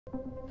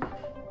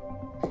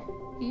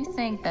You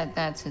think that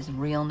that's his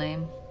real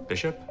name?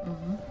 Bishop?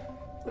 Mm-hmm.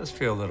 Does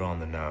feel a little on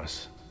the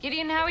nose.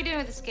 Gideon, how are we doing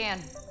with the scan?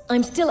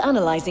 I'm still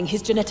analyzing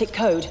his genetic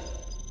code.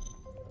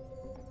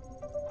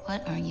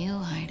 What are you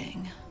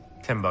hiding?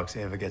 $10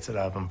 Ava gets it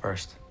out of him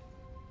first.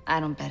 I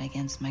don't bet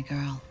against my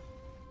girl.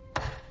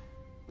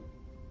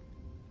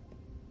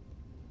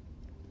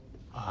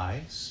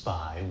 I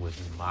spy with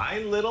my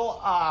little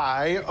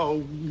eye a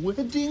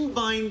wedding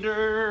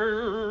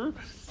binder.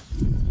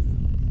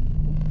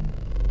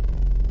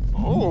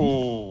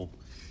 Oh,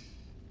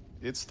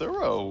 it's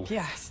thorough.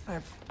 Yes,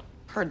 I've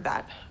heard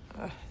that.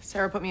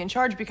 Sarah put me in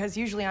charge because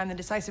usually I'm the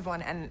decisive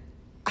one, and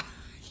I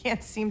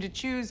can't seem to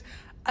choose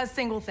a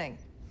single thing.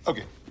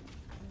 Okay,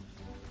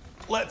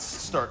 let's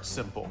start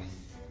simple.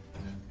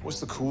 What's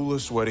the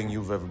coolest wedding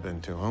you've ever been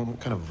to, huh? What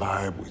kind of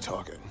vibe we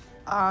talking?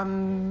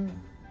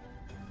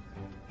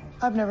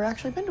 I've never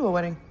actually been to a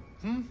wedding.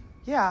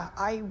 Yeah,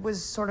 I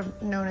was sort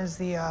of known as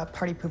the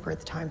party pooper at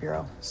the time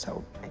bureau,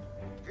 so...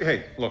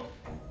 Hey, look,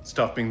 it's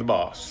tough being the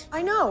boss.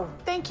 I know,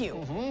 thank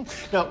you.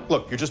 Now,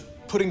 look, you're just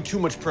putting too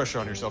much pressure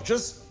on yourself.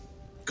 Just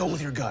go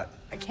with your gut.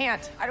 I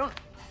can't, I don't...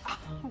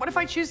 What if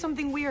I choose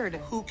something weird?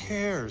 Who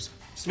cares?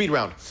 Speed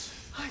round.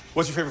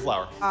 What's your favorite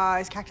flower?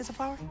 Is cactus a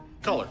flower?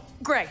 Color.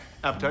 Gray.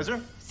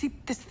 Appetizer? See,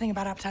 this is the thing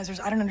about appetizers.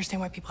 I don't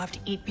understand why people have to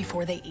eat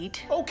before they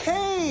eat.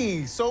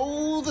 Okay,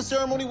 so the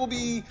ceremony will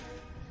be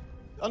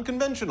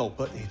unconventional,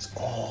 but it's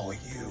all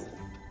you.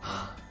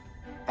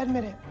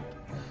 Admit it.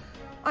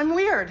 I'm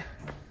weird.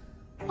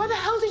 Why the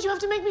hell did you have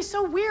to make me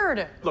so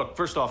weird? Look,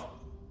 first off,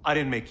 I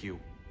didn't make you.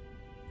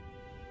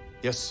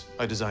 Yes,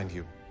 I designed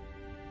you.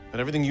 And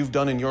everything you've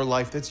done in your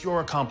life, that's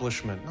your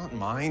accomplishment, not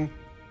mine.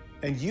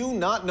 And you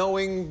not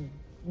knowing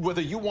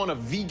whether you want a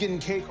vegan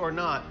cake or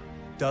not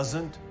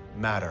doesn't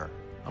matter.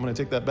 I'm gonna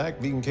take that back.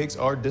 Vegan cakes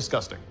are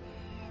disgusting.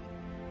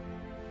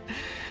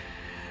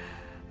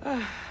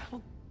 Well,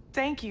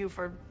 thank you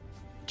for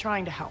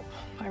trying to help.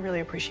 I really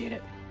appreciate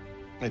it.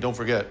 Hey, don't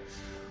forget,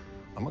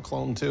 I'm a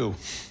clone too.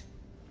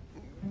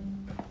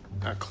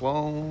 A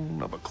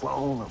clone of a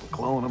clone of a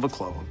clone of a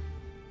clone.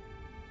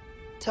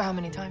 So how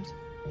many times?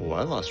 Oh,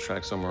 I lost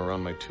track somewhere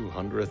around my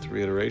 200th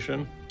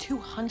reiteration.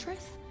 200th?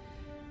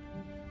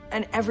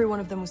 And every one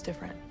of them was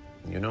different.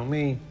 You know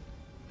me,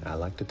 I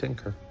like to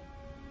tinker.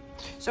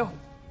 So,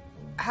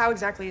 how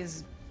exactly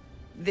is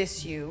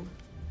this you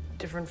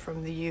different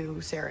from the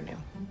you Sarah knew?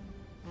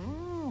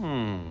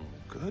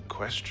 Good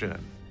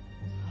question.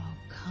 Oh,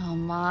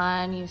 come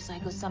on, you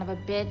psycho son of a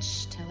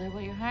bitch. Tell her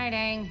what you're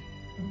hiding.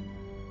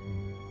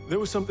 There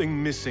was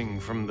something missing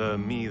from the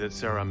me that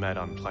Sarah met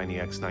on Pliny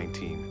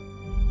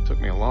X-19. Took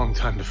me a long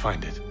time to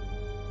find it.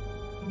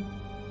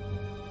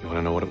 You want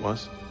to know what it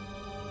was?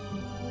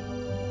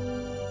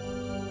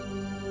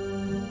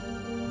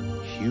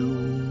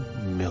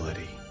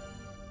 Humility.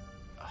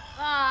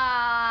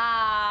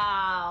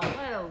 Oh,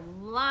 what a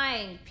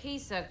lying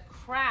piece of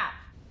crap.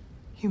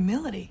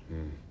 Humility?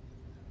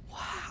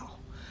 Wow.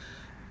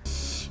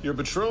 Your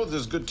betrothed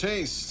has good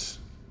taste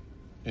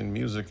in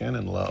music and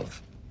in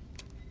love.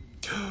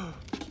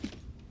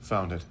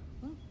 Found it.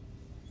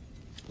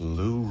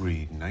 Lou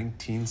Reed,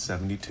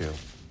 1972.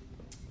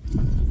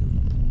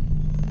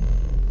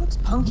 Looks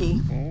punky.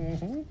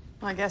 Well,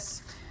 I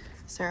guess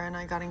Sarah and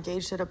I got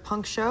engaged at a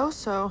punk show,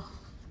 so...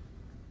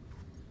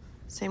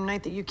 Same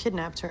night that you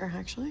kidnapped her,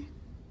 actually.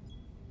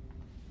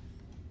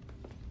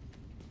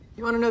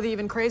 You want to know the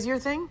even crazier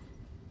thing?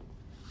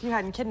 If you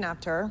hadn't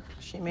kidnapped her,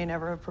 she may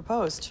never have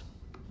proposed.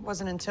 It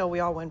wasn't until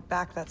we all went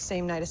back that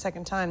same night a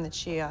second time that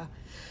she,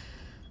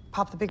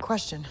 popped the big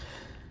question.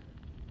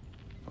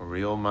 A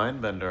real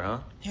mind bender, huh?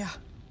 Yeah.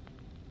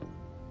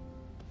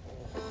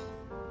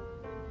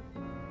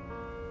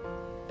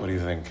 What do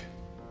you think?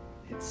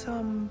 It's,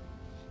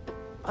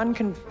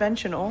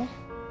 unconventional.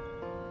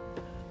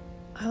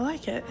 I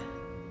like it.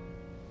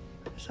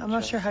 So I'm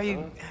not sure how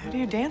do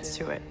you dance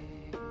to it?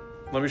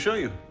 Let me show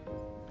you.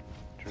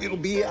 It'll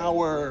be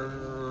our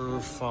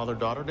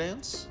father-daughter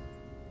dance.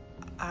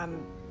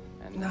 I'm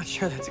not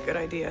sure that's a good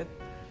idea.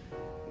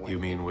 You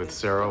mean with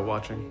Sarah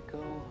watching?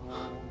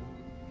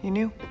 You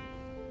knew?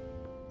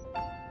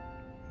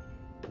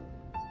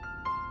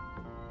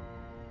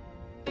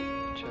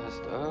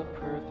 Just a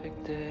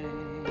perfect day.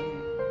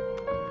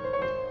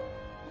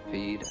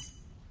 Feed.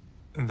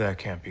 That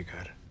can't be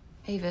good.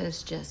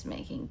 Ava's just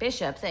making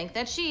Bishop think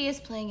that she is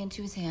playing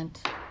into his hand.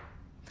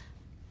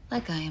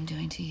 Like I am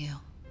doing to you.